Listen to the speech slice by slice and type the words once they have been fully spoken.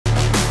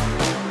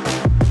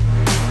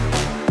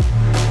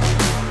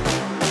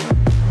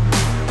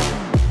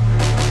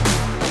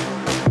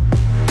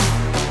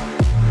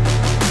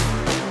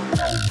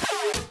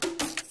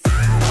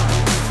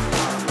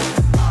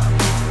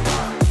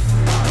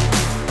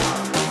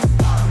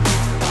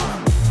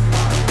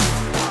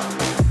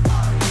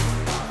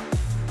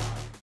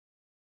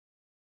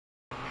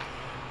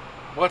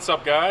What's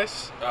up,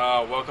 guys?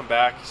 Welcome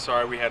back.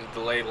 Sorry we had a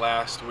delay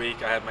last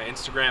week. I had my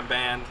Instagram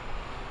banned,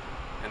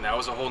 and that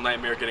was a whole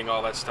nightmare getting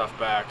all that stuff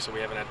back, so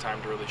we haven't had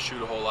time to really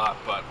shoot a whole lot.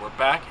 But we're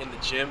back in the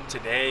gym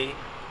today.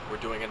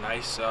 We're doing a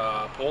nice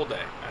pull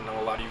day. I know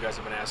a lot of you guys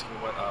have been asking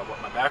what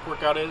my back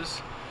workout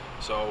is,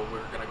 so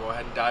we're gonna go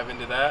ahead and dive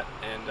into that,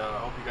 and I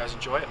hope you guys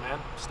enjoy it, man.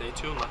 Stay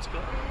tuned. Let's go.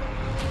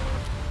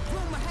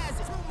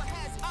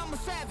 I'm a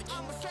savage.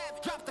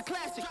 Drop the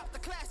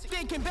classic.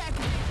 Thinking back.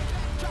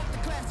 Drop the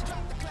classic.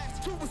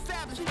 Too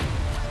established.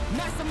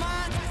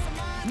 Mastermind.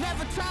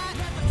 Never tried.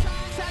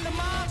 Tell them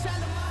all.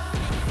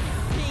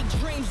 Big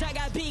dreams. I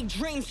got big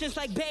dreams since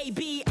like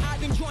baby. I've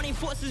been joining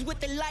forces with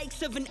the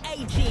likes of an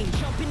A-team.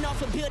 Jumping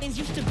off of buildings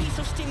used to be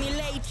so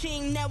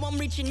stimulating. Now I'm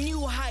reaching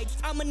new heights.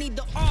 I'ma need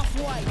the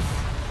off-whites.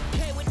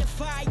 Play with the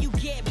fire, you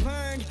get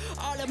burned.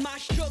 All of my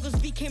struggles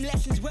became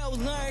lessons well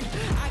learned.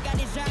 I got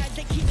desires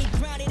that keep me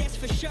grounded, that's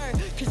for sure.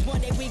 Cause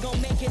one day we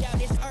gon' make it out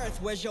this earth.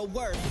 Where's your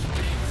worth?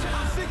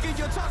 I'm sick of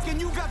your talking,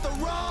 you got the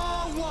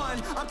wrong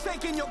one. I'm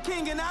taking your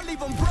king and I leave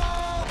him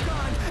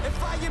broken.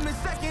 If I am in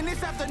second,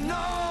 it's after no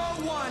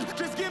one.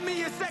 Just give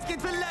me a second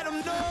to let them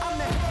know. I'm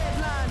the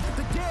headline,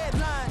 the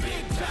deadline.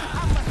 Big time.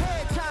 I'm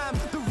ahead time,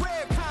 the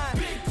rare kind.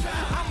 Big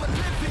time. I'm a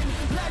living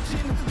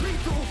legend,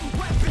 lethal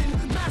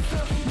weapon,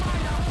 master.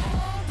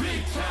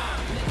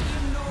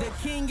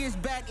 The king is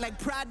back like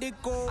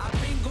prodigal.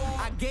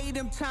 I gave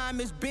him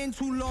time, it's been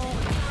too long.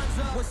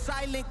 Was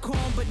silent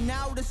calm, but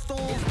now the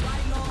storm.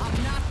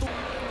 I'm not the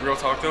real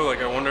talk though,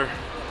 like I wonder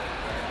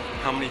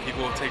how many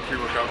people take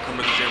pre-workout, come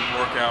to the gym,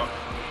 work out,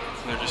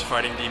 and they're just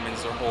fighting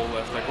demons their whole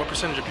life. Like what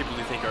percentage of people do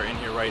you think are in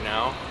here right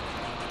now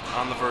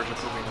on the verge of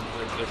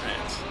pooping their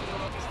pants?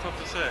 It's tough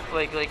to say.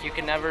 Like you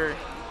can never.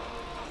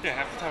 Yeah,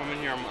 half the time I'm in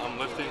here, I'm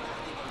lifting.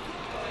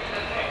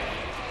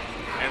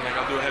 And like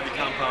I'll do a heavy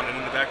compound, and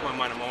in the back of my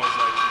mind I'm always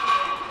like,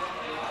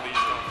 please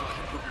don't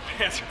fucking poop your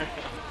pants right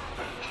now.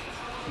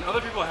 And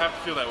other people have to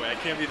feel that way. I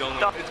can't be the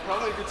only one. It's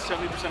probably a good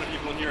 70% of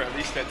people in here, at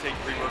least that take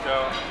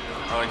pre-workout,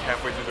 are like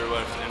halfway through their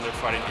lift and they're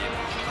fighting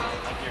demons.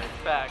 I'm here.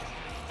 Facts.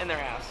 In their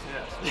house.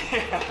 Yes.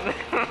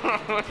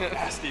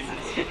 Ass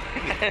demons.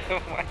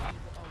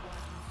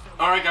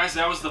 Alright guys,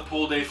 that was the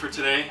pull day for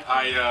today.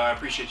 I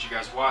appreciate you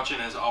guys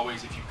watching. As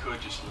always, if you could,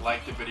 just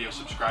like the video,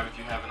 subscribe if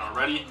you haven't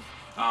already.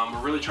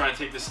 We're really trying to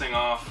take this thing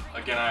off.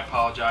 Again, I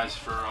apologize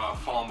for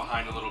falling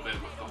behind a little bit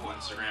with the whole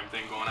Instagram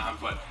thing going on,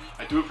 but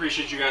I do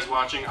appreciate you guys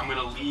watching. I'm going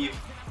to leave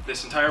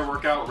this entire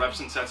workout, reps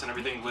and sets and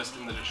everything,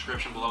 listed in the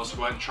description below, so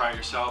go ahead and try it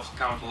yourself.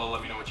 Comment below,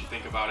 let me know what you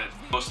think about it.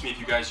 Post me if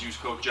you guys use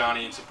code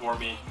Johnny and support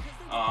me.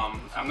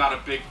 I'm not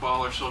a big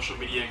baller social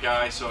media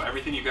guy, so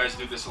everything you guys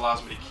do, this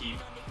allows me to keep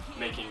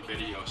making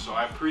videos. So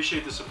I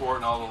appreciate the support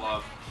and all the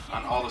love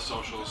on all the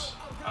socials.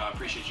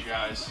 Appreciate you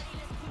guys.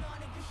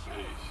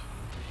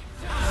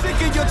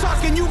 Sick of your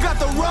talking, you got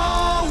the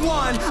wrong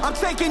one. I'm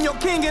taking your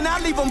king and I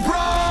leave him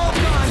broken.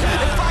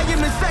 If I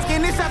am in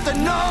second, it's after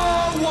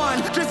no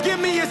one. Just give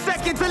me a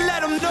second to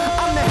let them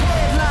know.